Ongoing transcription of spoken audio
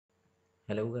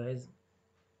Hello guys.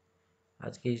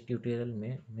 आज के इस ट्यूटोरियल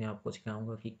में मैं आपको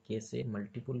सिखाऊंगा कि कैसे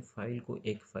मल्टीपल फाइल को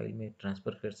एक फाइल में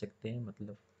ट्रांसफ़र कर सकते हैं।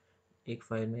 मतलब एक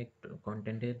फाइल में एक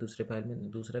कंटेंट है, दूसरे फाइल में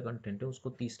दूसरा कंटेंट है, उसको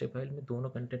तीसरे फाइल में दोनों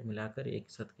कंटेंट मिलाकर एक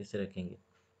साथ कैसे रखेंगे।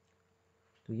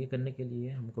 तो ये करने के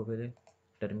लिए हमको पहले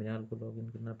टर्मिनल को लॉगिन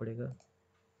करना पड़ेगा।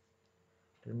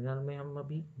 टर्मिनल में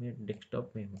मैं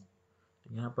डेस्कटॉप में हूँ,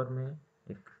 तो यहाँ पर मैं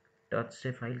एक टच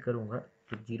से फाइल करूँगा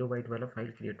तो 0 बाइट वाला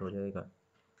फाइल क्रिएट हो जाएगा।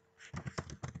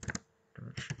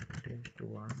 टेस्ट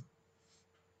वन,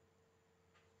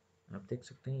 आप देख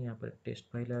सकते हैं यहाँ पर टेस्ट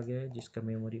फाइल आ गया है जिसका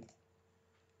मेमोरी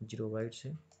 0 बाइट्स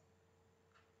है।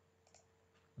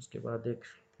 उसके बाद एक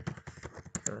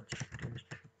टच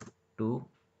टेस्ट टू,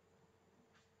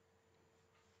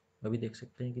 अभी देख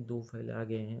सकते हैं कि 2 फाइल आ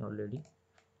गए हैं ऑलरेडी।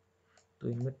 तो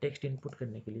इनमें टेक्स्ट इनपुट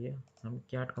करने के लिए हम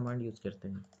कैट कमांड यूज़ करते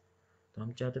हैं। तो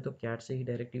हम चाहते तो कैट से ही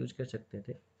डायरेक्ट यूज़ कर सकते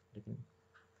थे, लेकिन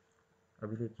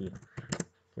अभी देखिए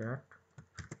कैट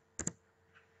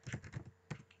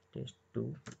टेस्ट टू,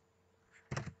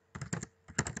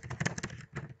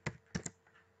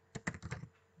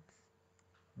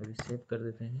 अभी सेव कर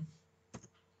देते हैं।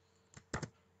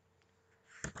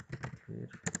 फिर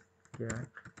कैट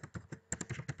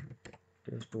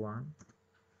टेस्ट वन,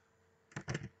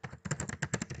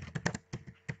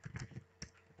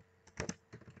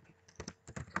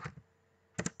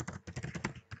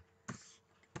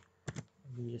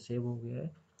 अभी ये सेव हो गया है।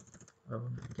 अब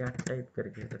हम कैट टाइप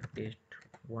करके अगर टेस्ट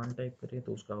वन टाइप करें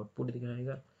तो उसका आउटपुट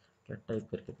दिखाएगा, कैट टाइप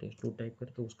करके टेस्ट टू टाइप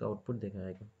करें तो उसका आउटपुट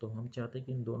दिखाएगा। तो हम चाहते हैं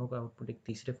कि इन दोनों का आउटपुट एक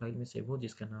तीसरे फाइल में सेव हो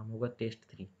जिसका नाम होगा टेस्ट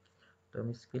थ्री। तो हम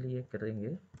इसके लिए करेंगे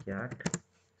cat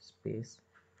space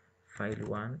file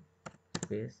one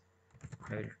space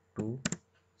file to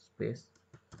space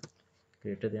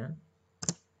greater than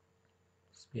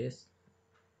space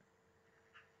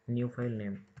new file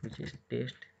name which is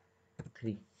test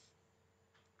three.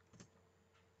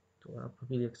 तो आप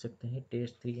अभी देख सकते हैं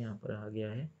टेस्ट थ्री यहाँ पर आ गया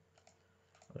है,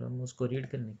 और हम उसको रीड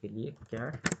करने के लिए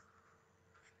कैट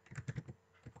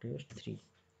टेस्ट थ्री।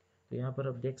 तो यहाँ पर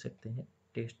आप देख सकते हैं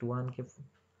टेस्ट वन के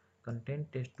कंटेंट,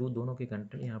 टेस्ट टू दोनों के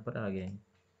कंटेंट यहाँ पर आ गए हैं।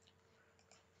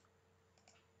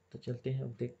 तो चलते हैं,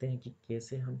 अब देखते हैं कि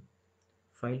कैसे हम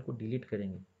फाइल को डिलीट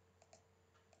करेंगे।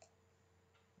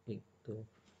 एक तो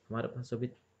हमारे पास अभी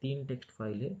 3 टेक्स्ट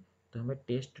फाइल है, तो हमें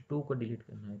टेस्ट टू को डिलीट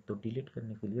करना है। तो डिलीट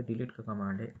करने के लिए डिलीट का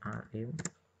कमांड है rm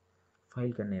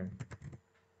फाइल का नेम।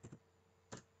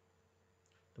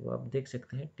 तो आप देख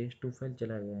सकते हैं टेस्ट टू फाइल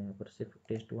चला गया है, यहाँ पर सिर्फ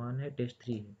टेस्ट वन है, टेस्ट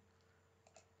थ्री है।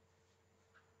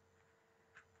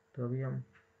 तो अभी हम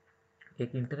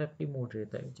एक इंटरैक्टिव मोड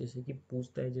रहता है, जैसे कि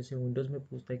पूछता है, जैसे विंडोज़ में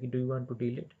पूछता है कि do you want to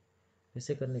delete,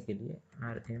 ऐसे करने के लिए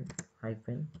rm-i,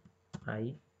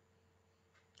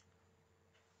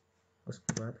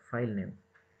 उसके बाद फाइल नेम।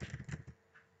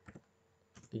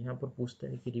 तो यहाँ पर पूछता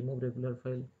है कि रिमूव रेगुलर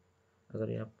फाइल,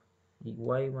 अगर आप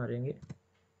y मारेंगे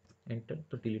एंटर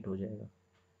तो डिलीट हो जाएगा,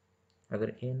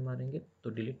 अगर n मारेंगे तो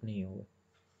डिलीट नहीं होगा।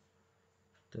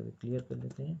 तो क्लियर कर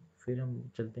लेते हैं, फिर हम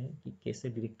चलते हैं कि कैसे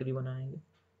डायरेक्टरी बनाएंगे।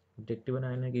 डायरेक्टरी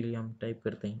बनाने के लिए हम टाइप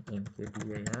करते हैं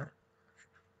mkdir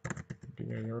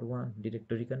dir1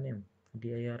 डायरेक्टरी का नेम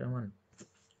dir1।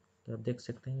 तो आप देख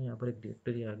सकते हैं यहाँ पर एक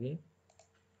डायरेक्टरी आ गई।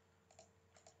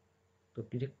 तो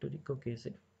डायरेक्टरी को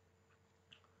कैसे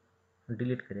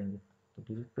डिलीट करेंगे, तो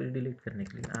डायरेक्टरी डिलीट करने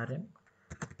के लिए rm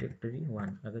डायरेक्टरी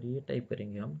वन, अगर ये टाइप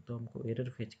करेंगे हम तो हमको एरर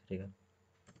फेच करेगा,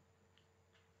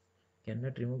 कैन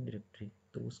नॉट रिमूव डायरेक्टरी।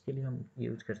 तो उसके लिए हम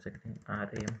यूज कर सकते हैं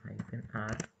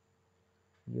rm-r,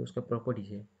 ये उसका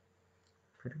प्रॉपर्टीज है,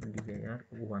 फिर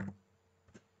dir1।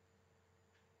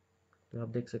 तो आप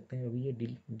देख सकते हैं अभी ये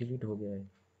डिलीट हो गया है।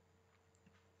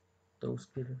 तो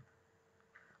उसके लिए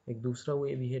एक दूसरा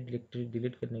वे भी है डायरेक्टरी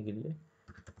डिलीट करने के लिए।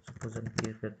 सपोज हम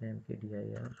क्लियर करते हैं mkdir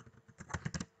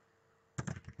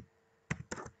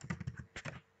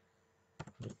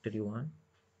डायरेक्टरी वन।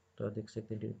 तो आप देख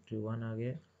सकते हैं डायरेक्टरी वन आ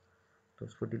गया। तो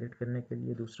उसको डिलीट करने के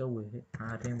लिए दूसरा वे है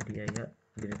rmdir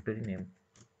डायरेक्टरी नेम।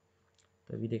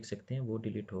 तो अभी देख सकते हैं वो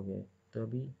डिलीट हो गया। तो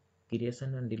अभी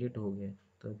क्रिएशन एंड डिलीट हो गया।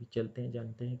 तो अभी चलते हैं,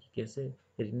 जानते हैं कि कैसे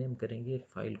रीनेम करेंगे एक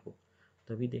फाइल को।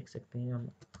 तो अभी देख सकते हैं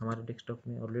हम हमारे डेस्कटॉप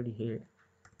में ऑलरेडी है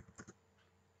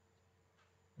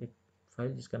एक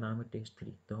फाइल जिसका नाम है टेस्ट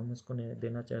थ्री। तो हम उसको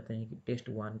देना चाहते हैं कि टेस्ट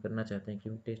वन करना चाहते हैं,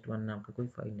 क्योंकि टेस्ट वन नाम का कोई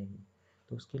फाइल नहीं है।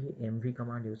 तो उसके लिए mv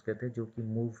कमांड यूज़ करते हैं, जो कि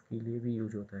मूव के लिए भी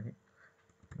यूज होता है।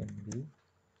 mv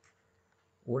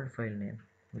old file name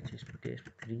which is test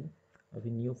three,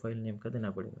 अभी न्यू फाइल नेम का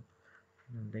देना पड़ेगा।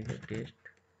 देखिए टेस्ट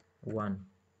वन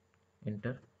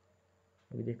एंटर।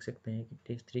 अभी देख सकते हैं कि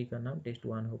टेस्ट थ्री का नाम टेस्ट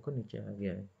वन होकर नीचे आ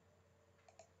गया है।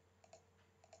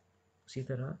 उसी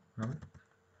तरह हम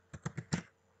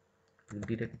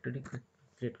डायरेक्टरी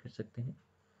क्रिएट कर सकते हैं।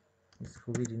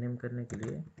 इसको भी रीनेम करने के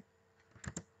लिए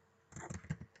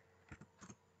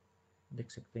देख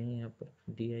सकते हैं यहाँ पर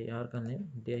dir का नेम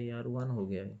dir1 हो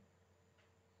गया है,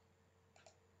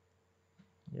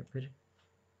 या फिर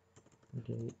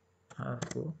dir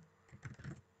को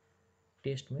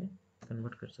टेस्ट में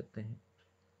कन्वर्ट कर सकते हैं,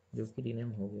 जो कि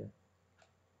रीनेम हो गया।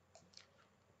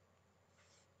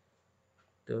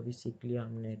 तो अभी सीख लिया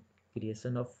हमने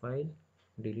creation of file,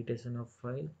 deletion of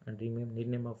file and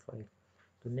rename of file.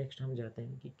 तो नेक्स्ट हम जाते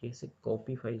हैं कि कैसे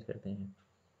कॉपी फाइल करते हैं।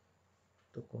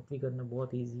 तो कॉपी करना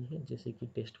बहुत इजी है। जैसे कि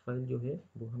टेस्ट फाइल जो है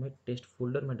वो हमें टेस्ट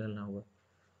फोल्डर में डालना होगा,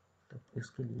 तो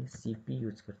इसके लिए cp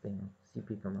यूज करते हैं,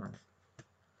 cp कमांड।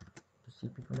 तो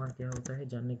cp कमांड क्या होता है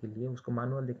जानने के लिए उसको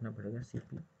मैनुअल देखना पड़ेगा।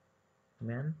 cp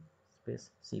man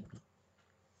space cp।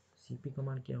 cp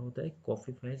command क्या होता है,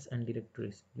 कॉपी फाइल्स एंड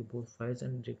डायरेक्टरीज, ये बहुत फाइल्स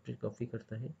एंड डायरेक्टरी कॉपी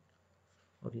करता है,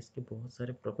 और इसके बहुत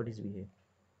सारे प्रॉपर्टीज़ भी है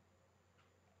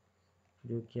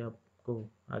जो कि आपको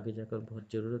आगे जाकर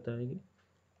बहुत ज़रूरत आएगी।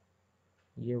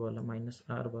 ये वाला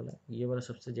 -r वाला, ये वाला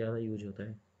सबसे ज़्यादा यूज होता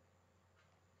है।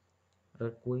 अगर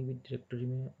कोई भी डायरेक्टरी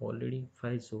में ऑलरेडी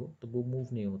फाइल्स हो तो वो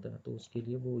मूव नहीं होता, तो उसके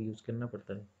लिए वो यूज़ करना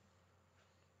पड़ता है।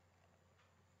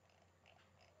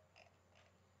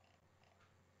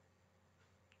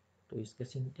 तो इसका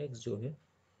सिंटैक्स जो है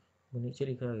वो नीचे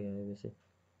लिखा गया है वैसे।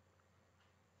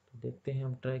 तो देखते हैं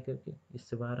हम ट्राई करके।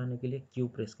 इससे बाहर आने के लिए क्यू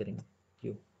प्रेस करेंगे,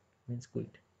 क्यू मीन्स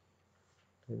क्विट।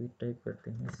 तो अभी टाइप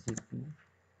करते हैं cp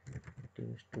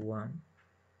test1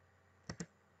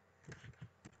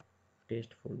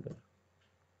 टेस्ट फोल्डर।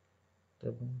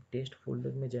 तब हम टेस्ट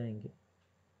फोल्डर में जाएंगे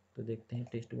तो देखते हैं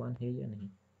टेस्ट1 है या नहीं।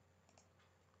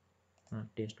 हाँ,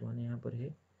 टेस्ट1 यहाँ पर है।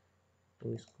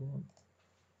 तो इसको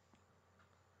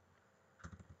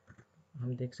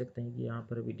हम देख सकते हैं कि यहाँ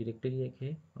पर अभी डायरेक्टरी एक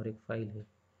है और एक फाइल है।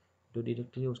 जो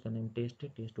डायरेक्टरी है उसका नेम टेस्ट है,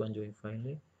 टेस्ट1 जो है फाइल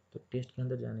है। तो टेस्ट के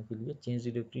अंदर जाने के लिए चेंज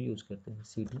डायरेक्टरी यूज़ करते हैं,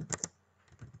 cd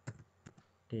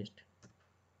टेस्ट।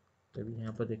 तभी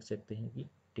यहाँ पर देख सकते हैं कि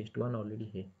टेस्ट1 ऑलरेडी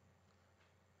है।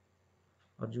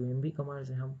 और जो mv कमांड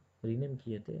से हम रीनेम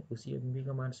किए थे उसी mv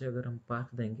कमांड से अगर हम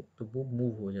पाथ देंगे तो वो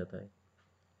मूव हो जाता है।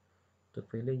 तो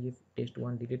पहले ये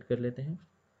टेस्ट1 डिलीट कर लेते हैं।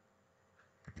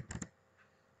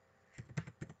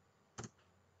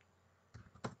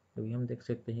 अभी हम देख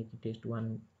सकते हैं कि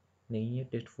टेस्ट1 नहीं है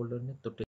टेस्ट फोल्डर में, तो